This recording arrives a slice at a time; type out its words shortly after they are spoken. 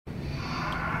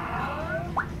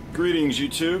Greetings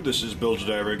YouTube, this is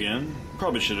Bilgediver again.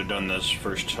 Probably should have done this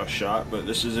first shot, but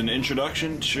this is an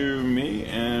introduction to me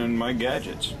and my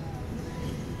gadgets.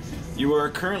 You are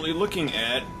currently looking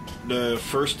at the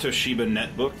first Toshiba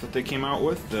netbook that they came out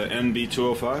with, the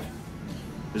NB205.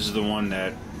 This is the one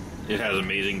that it has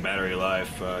amazing battery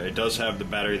life. It does have the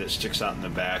battery that sticks out in the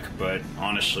back, but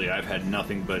honestly I've had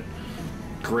nothing but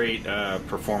great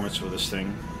performance with this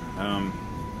thing.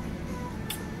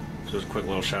 So just a quick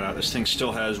little shout out. This thing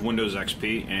still has Windows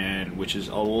XP, and which is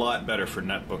a lot better for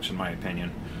netbooks in my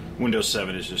opinion. Windows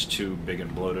 7 is just too big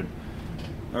and bloated.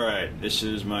 Alright, this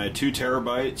is my 2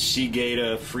 terabyte Seagate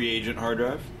Freeagent hard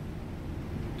drive.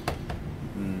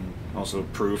 And also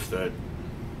proof that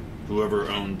whoever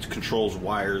controls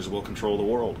wires will control the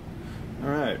world.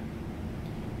 Alright,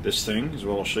 this thing is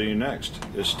what I'll show you next.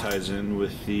 This ties in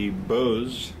with the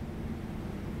Bose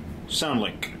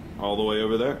Soundlink all the way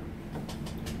over there.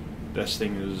 This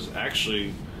thing is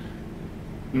actually,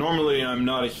 normally I'm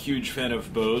not a huge fan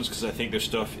of Bose because I think their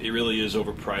stuff, it really is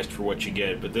overpriced for what you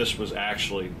get, but this was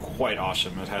actually quite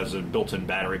awesome. It has a built-in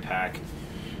battery pack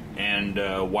and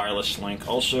wireless link.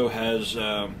 Also has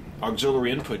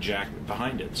auxiliary input jack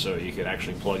behind it, so you could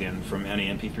actually plug in from any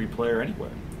MP3 player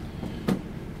anywhere.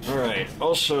 Alright,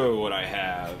 also what I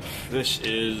have, this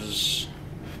is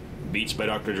Beats by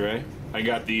Dr. Dre. I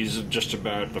got these just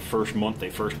about the first month they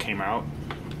first came out.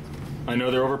 I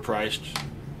know they're overpriced,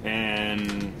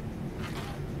 and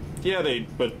yeah, they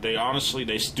honestly,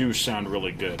 they do sound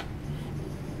really good.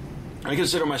 I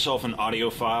consider myself an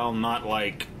audiophile, not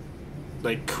like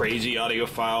crazy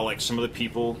audiophile like some of the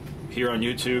people here on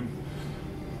YouTube.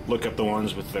 Look up the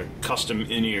ones with the custom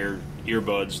in-ear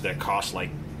earbuds that cost like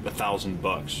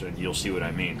 $1,000 and you'll see what I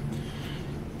mean.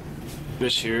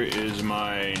 This here is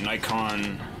my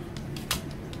Nikon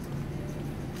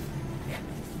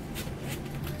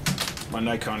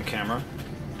camera.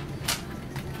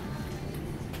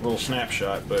 A little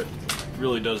snapshot, but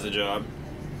really does the job.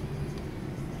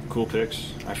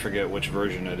 Coolpix. I forget which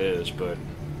version it is, but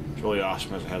it's really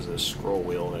awesome as it has this scroll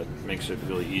wheel that makes it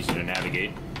really easy to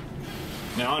navigate.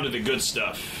 Now onto the good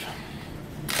stuff.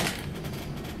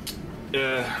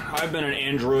 I've been an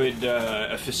Android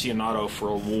aficionado for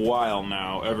a while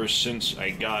now, ever since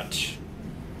I got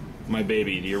my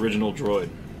baby, the original Droid.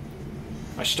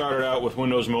 I started out with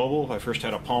Windows Mobile. I first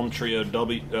had a Palm Trio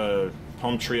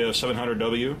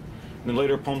 700W, and then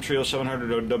later Palm Trio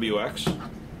 700WX,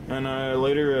 and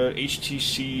later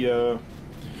HTC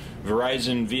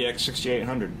Verizon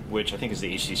VX6800, which I think is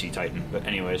the HTC Titan. But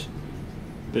anyways,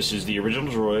 this is the original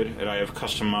Droid, and I have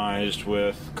customized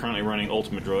with currently running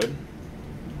Ultimate Droid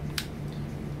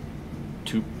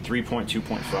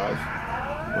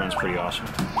 3.2.5. Runs pretty awesome.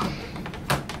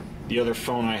 The other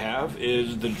phone I have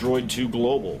is the Droid 2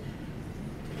 Global,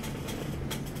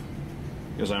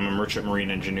 because I'm a merchant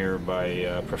marine engineer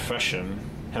by profession.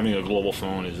 Having a global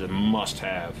phone is a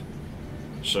must-have.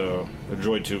 So the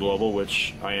Droid 2 Global,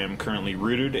 which I am currently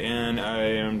rooted, and I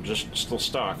am just still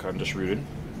stock. I'm just rooted.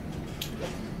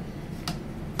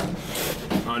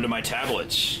 Onto my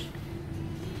tablets,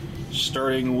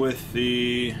 starting with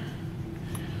the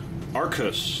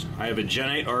Archos. I have a Gen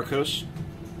 8 Archos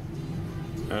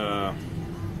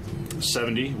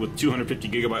 70 with 250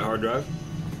 gigabyte hard drive.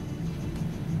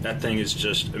 That thing is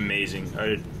just amazing.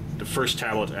 The first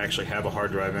tablet to actually have a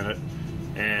hard drive in it,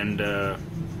 and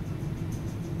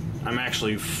I'm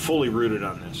actually fully rooted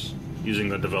on this using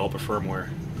the developer firmware.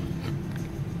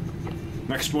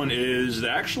 Next one is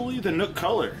actually the Nook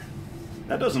color.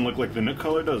 That doesn't look like the Nook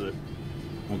color, does it?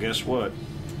 Well, guess what?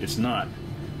 It's not.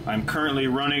 I'm currently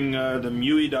running the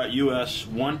MUI.US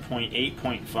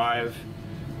 1.8.5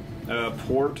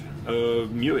 port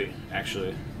of MUI,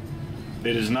 actually.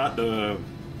 It is not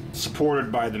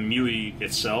supported by the MUI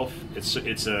itself.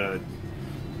 It's a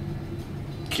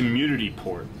community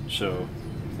port. So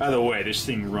either way, this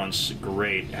thing runs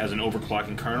great. It has an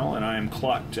overclocking kernel, and I am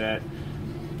clocked at,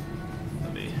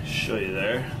 let me show you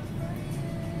there,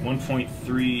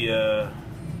 1.3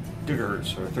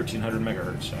 gigahertz, or 1300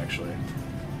 megahertz actually,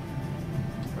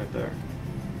 right there.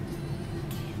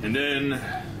 And then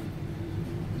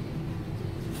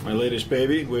my latest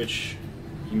baby, which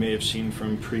you may have seen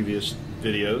from previous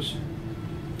videos,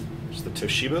 is the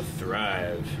Toshiba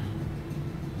THRiVE,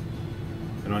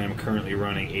 and I am currently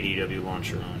running ADW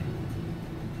launcher on.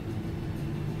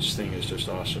 This thing is just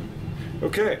awesome.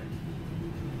 Okay,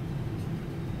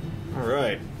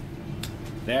 alright,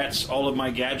 that's all of my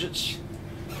gadgets,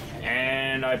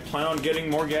 and I plan on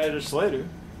getting more gadgets later.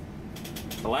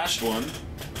 The last one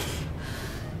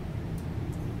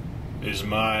is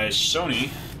my Sony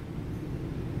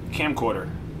camcorder.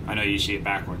 I know you see it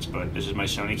backwards, but this is my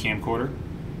Sony camcorder.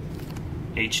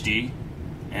 HD,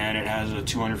 and it has a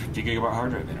 250 gigabyte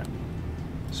hard drive in it.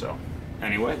 So,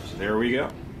 anyways, there we go.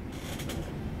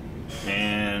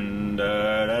 And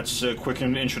that's a quick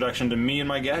introduction to me and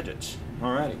my gadgets.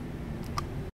 Alrighty.